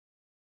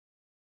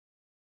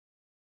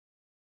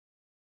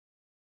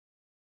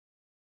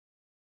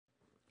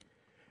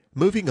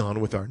Moving on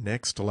with our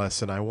next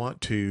lesson, I want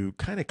to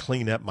kind of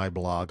clean up my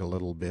blog a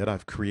little bit.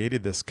 I've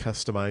created this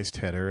customized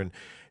header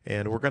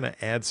and we're going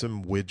to add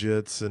some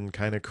widgets and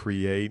kind of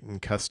create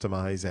and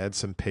customize, add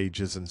some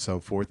pages and so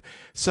forth.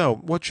 So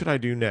what should I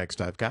do next?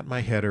 I've got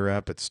my header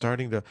up. It's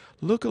starting to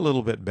look a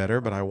little bit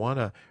better, but I want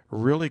to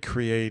really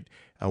create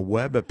a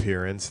web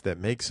appearance that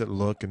makes it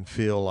look and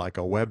feel like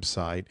a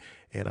website.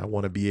 And I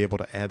want to be able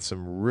to add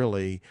some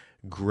really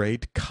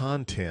great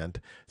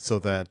content so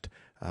that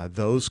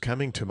those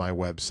coming to my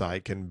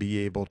website can be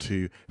able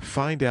to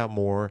find out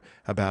more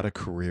about a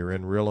career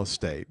in real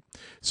estate.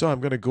 So I'm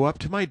going to go up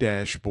to my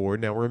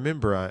dashboard. Now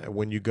remember,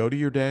 when you go to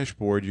your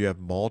dashboard, you have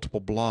multiple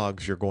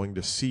blogs. You're going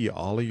to see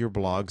all of your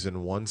blogs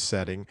in one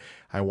setting.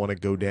 I want to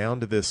go down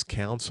to this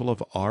Council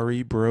of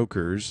RE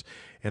Brokers,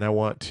 and I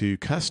want to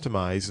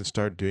customize and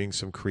start doing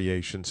some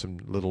creation, some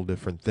little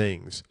different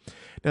things.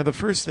 Now the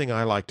first thing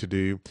I like to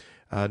do,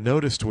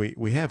 noticed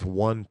we have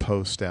one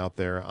post out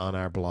there on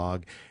our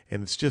blog,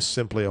 and it's just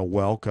simply a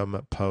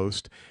welcome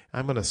post.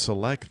 I'm going to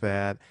select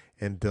that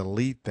and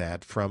delete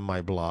that from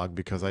my blog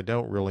because I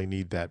don't really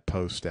need that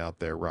post out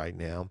there right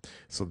now.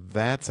 So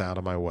that's out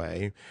of my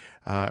way.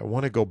 I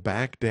want to go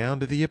back down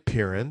to the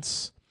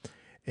appearance,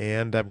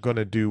 and I'm going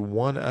to do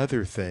one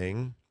other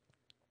thing.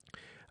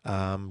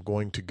 I'm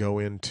going to go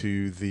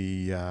into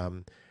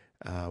the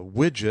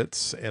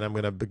widgets, and I'm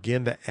going to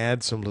begin to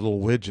add some little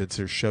widgets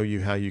or show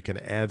you how you can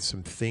add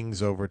some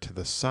things over to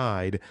the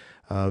side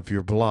of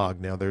your blog.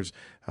 Now there's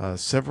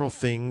several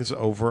things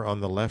over on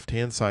the left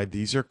hand side.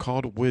 These are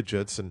called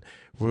widgets, and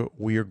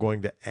we are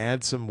going to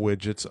add some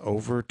widgets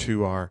over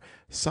to our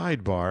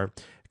sidebar.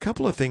 A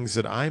couple of things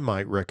that I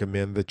might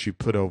recommend that you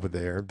put over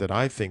there that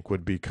I think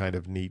would be kind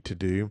of neat to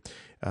do.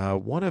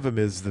 One of them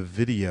is the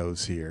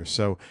videos here.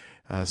 So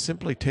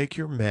simply take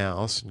your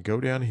mouse and go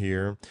down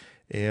here,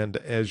 and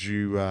as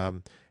you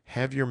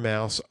have your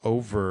mouse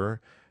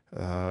over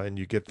and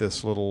you get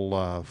this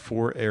little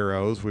 4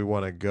 arrows, we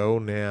want to go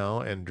now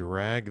and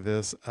drag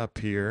this up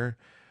here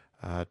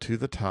to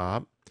the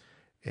top,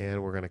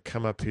 and we're going to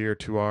come up here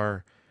to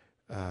our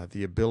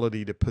the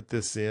ability to put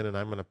this in, and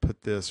I'm going to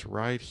put this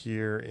right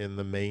here in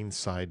the main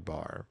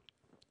sidebar.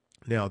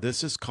 Now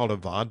this is called a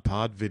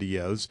VodPod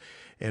videos,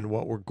 and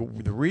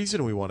the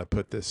reason we want to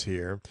put this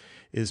here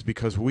is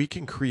because we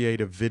can create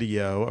a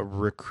video, a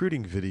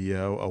recruiting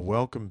video, a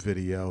welcome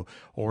video,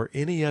 or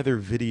any other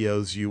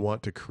videos you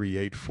want to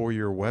create for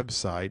your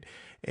website,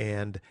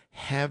 and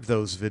have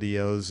those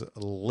videos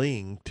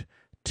linked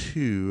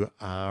to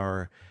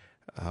our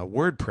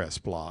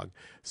WordPress blog.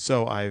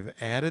 So I've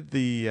added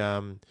the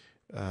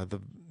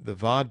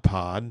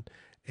VodPod,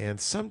 and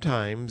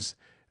sometimes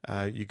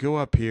you go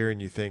up here and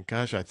you think,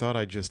 gosh, I thought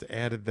I just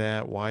added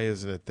that. Why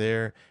isn't it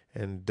there?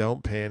 And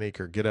don't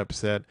panic or get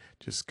upset.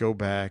 Just go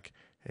back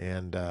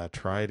and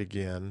try it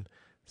again.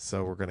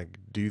 So we're going to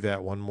do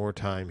that one more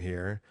time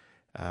here.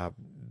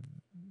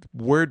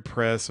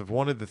 WordPress, of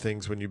one of the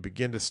things when you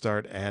begin to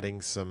start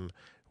adding some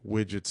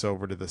widgets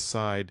over to the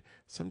side,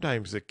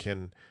 sometimes it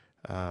can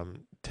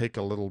take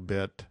a little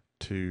bit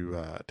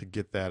to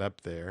get that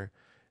up there,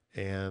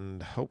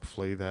 and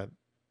hopefully that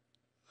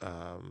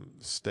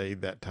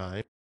stayed that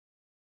time.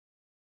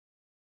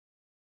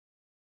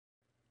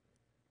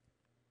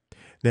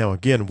 Now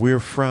again, we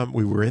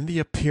were in the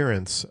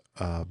appearance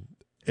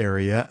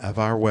area of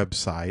our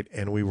website,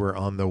 and we were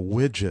on the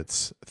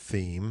widgets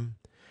theme,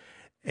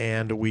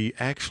 and we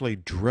actually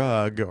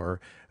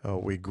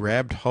we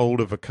grabbed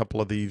hold of a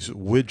couple of these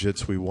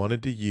widgets we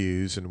wanted to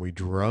use, and we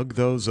drug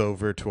those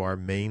over to our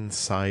main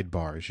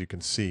sidebar, as you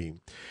can see.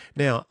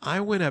 Now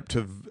I went up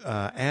to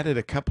added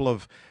a couple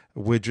of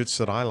widgets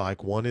that I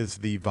like. One is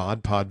the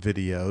VodPod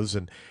videos,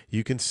 and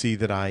you can see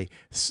that I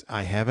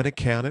have an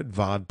account at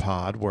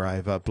VodPod where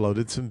I've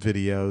uploaded some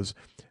videos.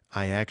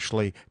 I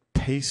actually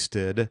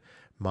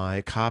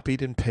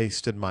copied and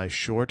pasted my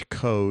short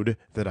code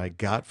that I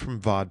got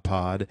from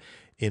VodPod,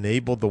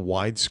 enabled the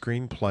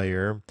widescreen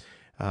player,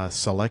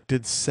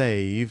 selected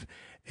save,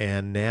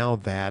 and now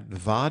that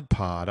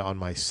VodPod on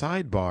my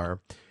sidebar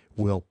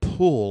will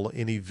pull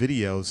any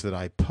videos that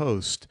I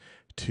post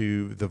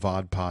to the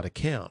VodPod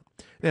account.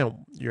 Now,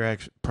 you're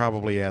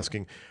probably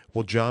asking,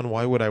 well, John,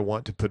 why would I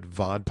want to put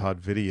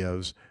VodPod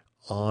videos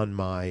on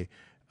my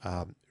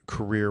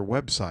career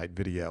website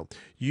video?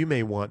 You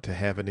may want to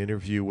have an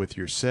interview with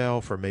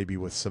yourself or maybe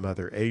with some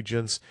other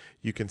agents.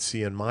 You can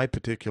see in my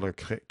particular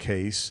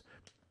case,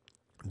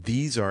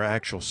 these are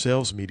actual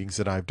sales meetings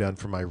that I've done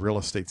for my real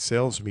estate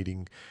sales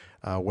meeting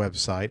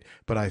website,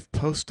 but I've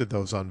posted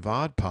those on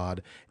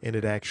VodPod, and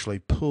it actually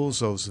pulls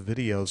those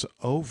videos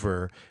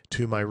over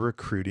to my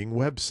recruiting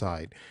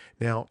website.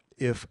 Now,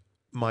 if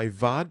my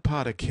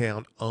VodPod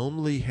account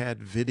only had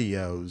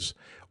videos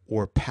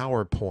or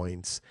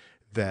PowerPoints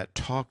that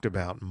talked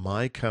about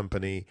my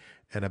company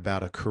and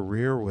about a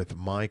career with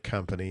my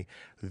company,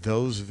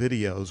 those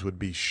videos would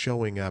be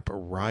showing up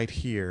right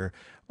here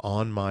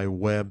on my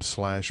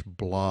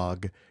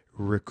web/blog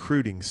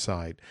recruiting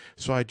site.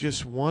 So I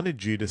just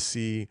wanted you to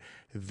see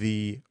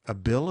the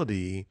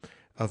ability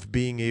of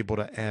being able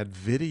to add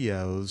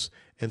videos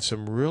and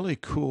some really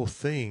cool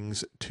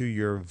things to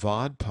your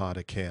VodPod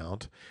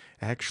account.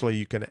 Actually,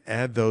 you can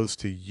add those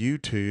to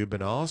YouTube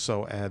and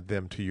also add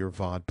them to your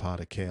VodPod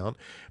account,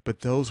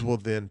 but those will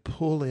then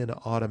pull in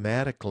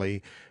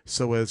automatically.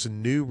 So as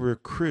new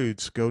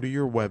recruits go to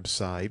your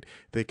website,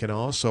 they can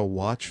also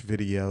watch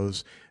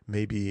videos,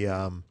 maybe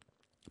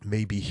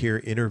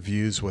hear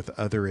interviews with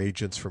other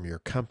agents from your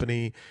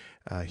company,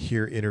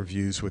 hear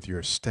interviews with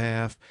your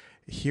staff,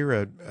 hear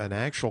an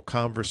actual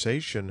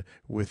conversation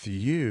with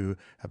you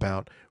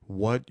about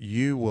what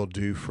you will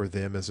do for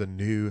them as a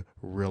new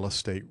real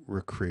estate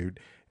recruit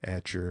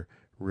at your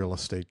real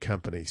estate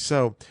company.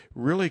 So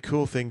really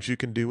cool things you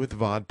can do with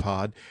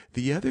VodPod.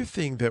 The other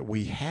thing that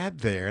we had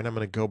there, and I'm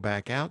going to go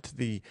back out to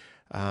the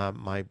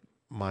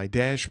my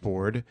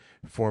dashboard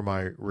for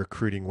my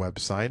recruiting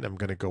website. I'm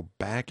going to go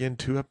back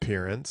into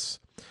appearance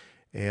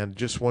and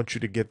just want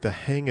you to get the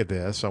hang of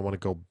this. I want to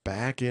go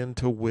back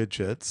into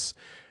widgets,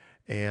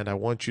 and I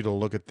want you to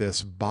look at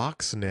this.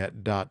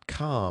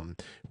 Boxnet.com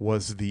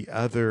was the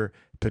other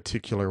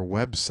particular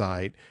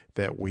website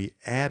that we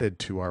added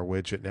to our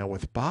widget. Now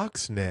with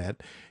Boxnet,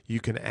 you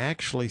can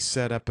actually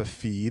set up a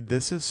feed.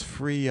 This is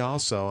free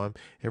also.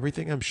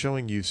 Everything I'm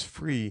showing you is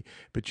free,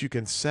 but you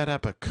can set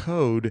up a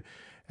code.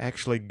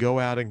 Actually go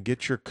out and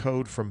get your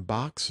code from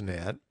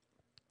Boxnet,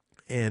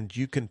 and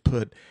you can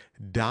put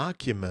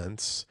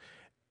documents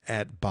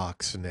at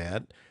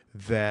Boxnet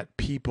that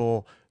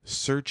people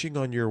searching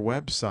on your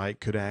website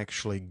could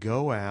actually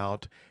go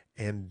out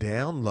and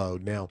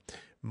download. Now,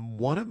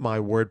 one of my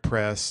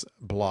WordPress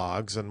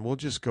blogs, and we'll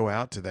just go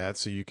out to that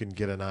so you can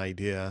get an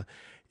idea,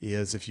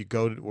 is if you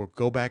we'll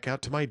go back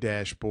out to my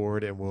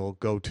dashboard and we'll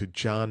go to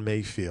John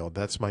Mayfield.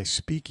 That's my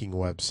speaking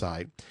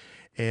website.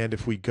 And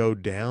if we go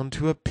down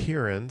to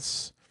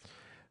appearance,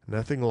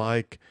 nothing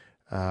like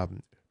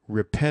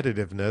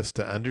repetitiveness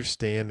to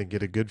understand and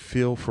get a good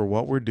feel for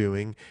what we're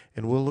doing.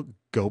 And we'll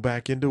go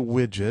back into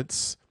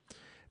widgets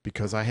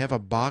because I have a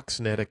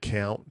Boxnet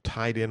account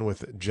tied in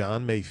with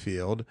John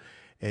Mayfield.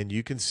 And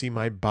you can see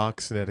my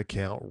Boxnet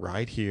account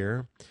right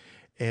here.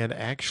 And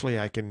actually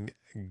I can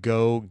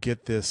go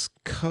get this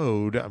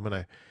code. I'm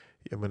going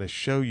to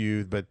show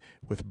you, but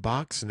with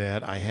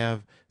Boxnet, I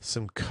have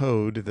some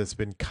code that's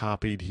been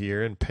copied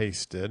here and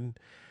pasted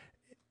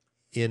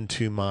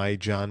into my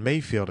John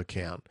Mayfield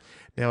account.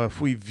 Now,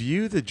 if we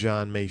view the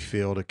John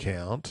Mayfield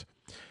account,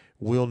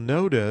 we'll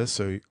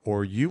notice,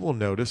 or you will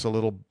notice,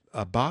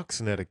 a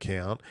Boxnet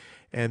account,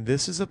 and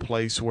this is a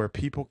place where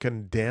people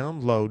can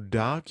download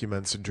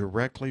documents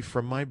directly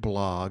from my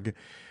blog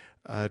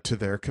to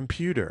their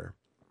computer.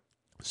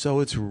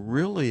 So it's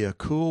really a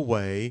cool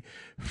way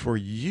for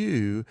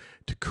you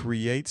to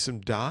create some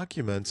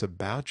documents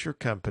about your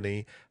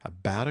company,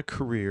 about a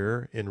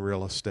career in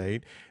real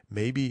estate.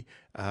 Maybe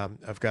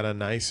I've got a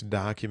nice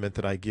document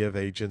that I give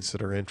agents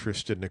that are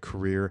interested in a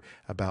career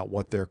about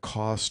what their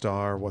costs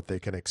are, what they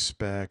can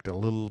expect, a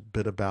little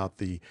bit about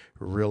the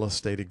real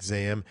estate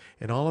exam,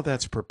 and all of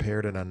that's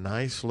prepared in a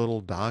nice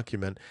little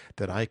document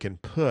that I can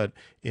put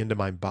into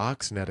my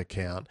Boxnet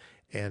account,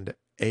 and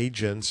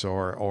agents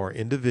or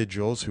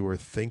individuals who are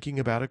thinking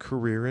about a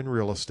career in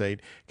real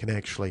estate can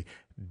actually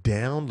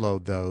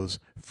download those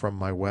from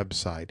my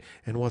website.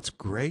 And what's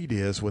great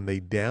is when they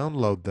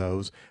download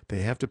those,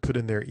 they have to put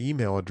in their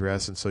email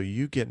address, and so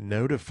you get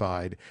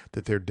notified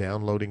that they're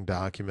downloading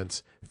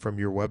documents from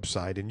your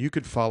website, and you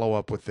could follow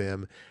up with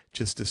them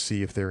just to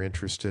see if they're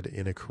interested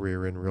in a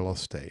career in real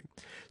estate.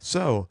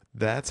 So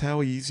that's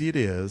how easy it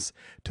is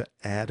to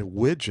add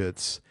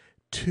widgets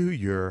to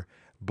your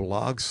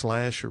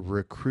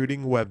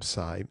blog/recruiting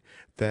website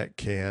that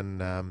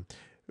can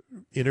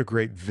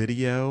integrate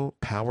video,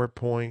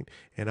 PowerPoint,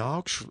 and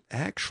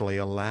actually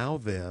allow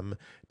them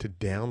to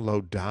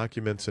download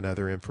documents and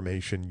other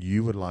information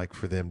you would like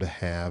for them to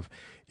have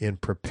in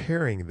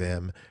preparing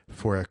them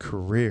for a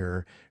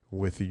career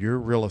with your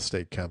real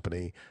estate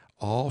company,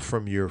 all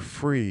from your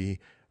free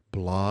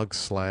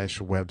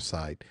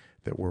blog/website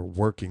that we're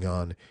working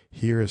on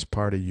here as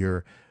part of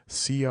your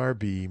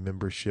CRB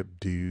membership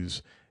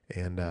dues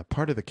and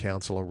part of the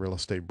Council of Real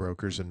Estate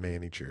Brokers and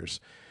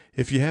Managers.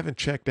 If you haven't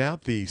checked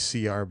out the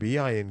CRB,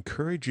 I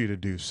encourage you to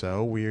do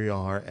so. We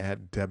are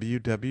at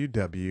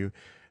www.crb.com.